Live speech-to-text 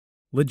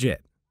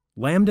Legit,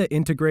 Lambda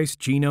Integrase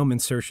Genome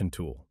Insertion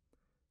Tool.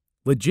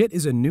 Legit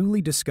is a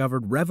newly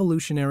discovered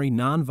revolutionary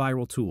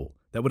non-viral tool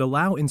that would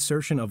allow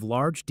insertion of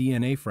large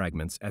DNA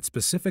fragments at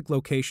specific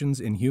locations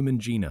in human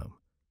genome.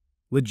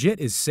 Legit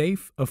is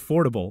safe,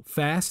 affordable,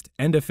 fast,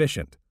 and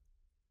efficient.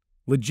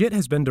 Legit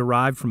has been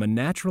derived from a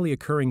naturally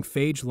occurring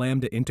phage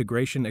lambda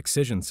integration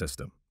excision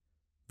system.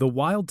 The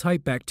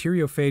wild-type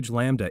bacteriophage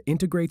lambda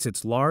integrates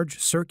its large,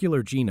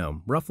 circular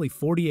genome, roughly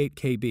 48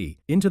 kb,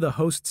 into the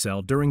host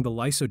cell during the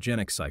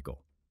lysogenic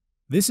cycle.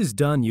 This is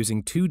done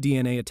using two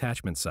DNA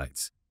attachment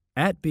sites,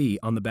 AT-B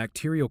on the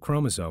bacterial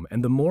chromosome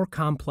and the more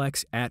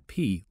complex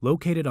AT-P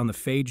located on the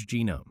phage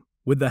genome,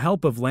 with the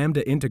help of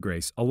lambda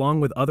integrase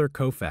along with other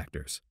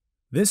cofactors.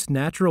 This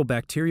natural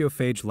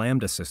bacteriophage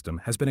lambda system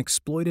has been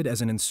exploited as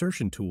an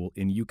insertion tool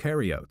in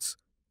eukaryotes.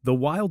 The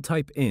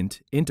wild-type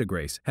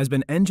integrase has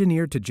been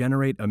engineered to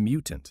generate a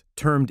mutant,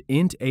 termed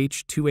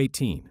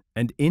IntH218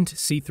 and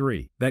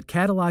IntC3, that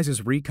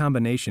catalyzes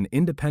recombination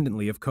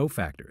independently of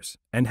cofactors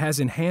and has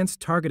enhanced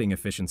targeting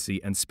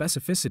efficiency and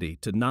specificity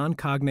to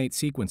non-cognate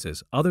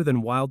sequences other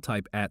than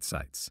wild-type AT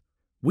sites.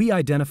 We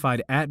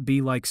identified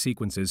AT-B-like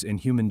sequences in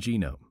human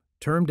genome,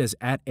 termed as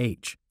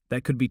AT-H,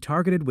 that could be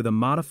targeted with a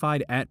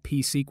modified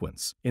AT-P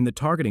sequence in the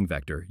targeting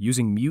vector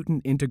using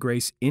mutant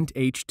integrase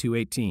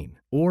IntH218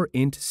 or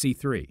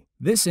IntC3.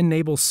 This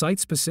enables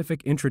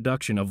site-specific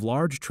introduction of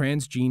large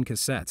transgene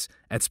cassettes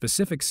at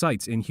specific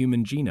sites in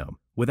human genome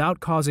without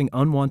causing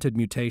unwanted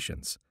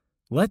mutations.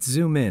 Let's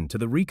zoom in to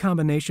the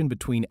recombination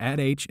between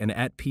AT-H and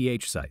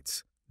AT-PH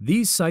sites.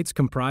 These sites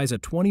comprise a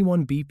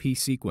 21 BP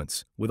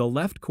sequence with a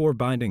left core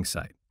binding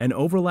site, an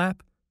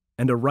overlap,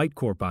 and a right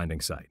core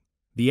binding site.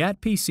 The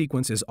AT-P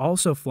sequence is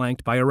also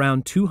flanked by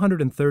around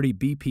 230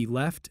 BP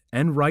left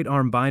and right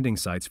arm binding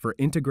sites for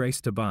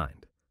integrase to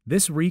bind.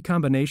 This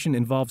recombination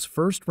involves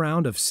first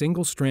round of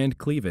single-strand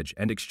cleavage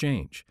and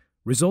exchange,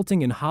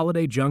 resulting in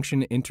holiday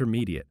junction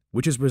intermediate,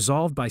 which is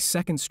resolved by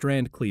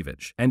second-strand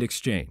cleavage and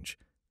exchange.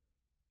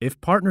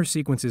 If partner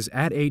sequences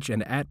AT-H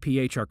and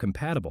AT-PH are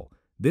compatible,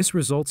 this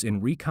results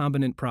in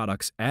recombinant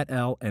products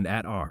AT-L and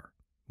AT-R.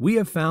 We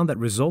have found that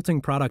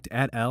resulting product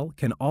AT-L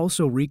can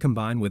also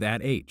recombine with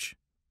AT-H.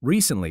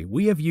 Recently,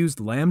 we have used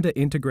Lambda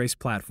Integrase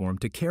platform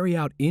to carry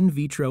out in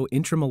vitro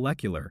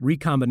intramolecular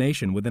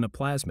recombination within a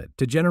plasmid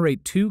to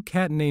generate two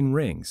catenane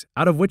rings,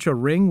 out of which a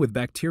ring with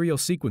bacterial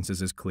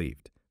sequences is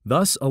cleaved,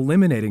 thus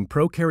eliminating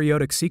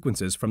prokaryotic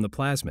sequences from the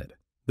plasmid.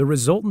 The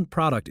resultant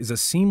product is a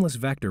seamless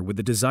vector with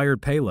the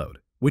desired payload,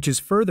 which is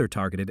further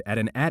targeted at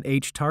an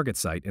AT-H target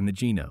site in the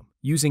genome.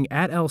 Using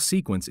AT-L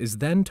sequence is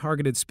then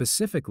targeted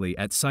specifically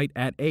at site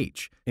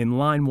AT-H in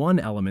line 1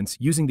 elements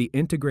using the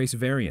integrase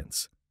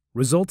variants,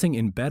 resulting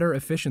in better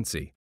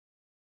efficiency.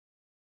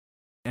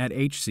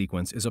 AT-H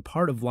sequence is a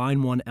part of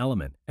line 1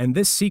 element, and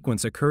this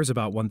sequence occurs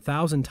about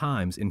 1,000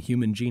 times in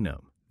human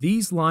genome.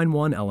 These line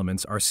 1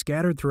 elements are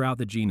scattered throughout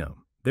the genome.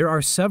 There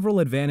are several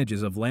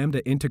advantages of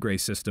Lambda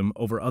Integrase system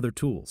over other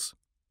tools.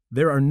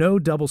 There are no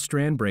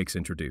double-strand breaks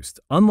introduced,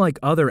 unlike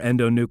other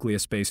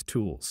endonuclease-based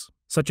tools,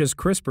 such as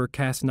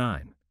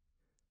CRISPR-Cas9.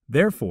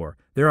 Therefore,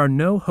 there are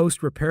no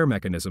host repair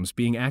mechanisms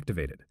being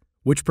activated,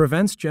 which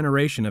prevents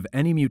generation of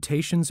any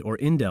mutations or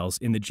indels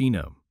in the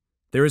genome.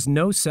 There is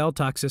no cell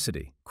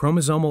toxicity,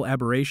 chromosomal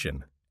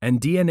aberration,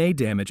 and DNA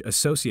damage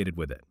associated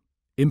with it.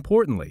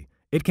 Importantly,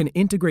 it can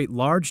integrate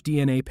large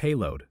DNA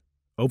payload,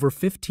 over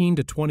 15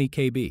 to 20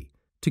 kb.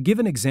 To give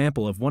an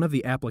example of one of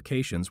the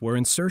applications where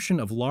insertion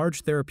of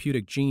large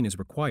therapeutic gene is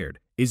required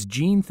is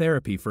gene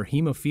therapy for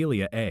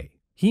hemophilia A.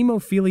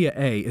 Hemophilia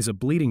A is a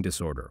bleeding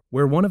disorder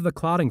where one of the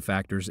clotting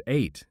factors,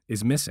 8,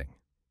 is missing.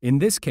 In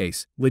this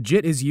case,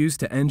 Legit is used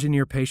to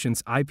engineer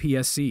patients'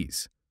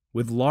 iPSCs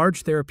with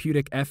large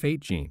therapeutic F8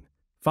 gene,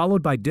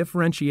 followed by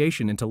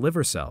differentiation into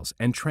liver cells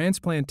and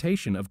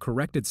transplantation of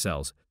corrected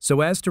cells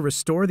so as to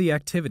restore the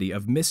activity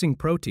of missing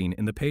protein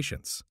in the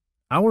patients.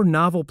 Our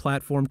novel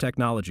platform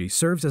technology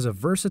serves as a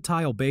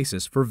versatile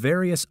basis for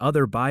various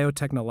other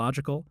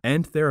biotechnological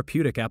and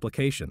therapeutic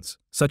applications,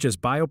 such as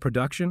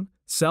bioproduction,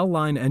 cell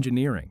line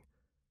engineering,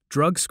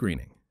 drug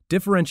screening,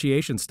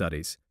 differentiation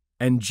studies,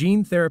 and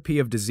gene therapy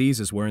of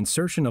diseases where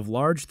insertion of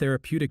large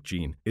therapeutic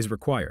gene is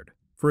required.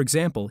 For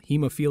example,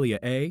 hemophilia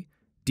A,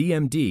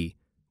 DMD,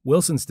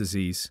 Wilson's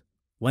disease,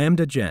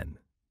 Lambda Gen,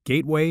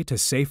 gateway to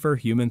safer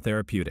human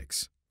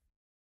therapeutics.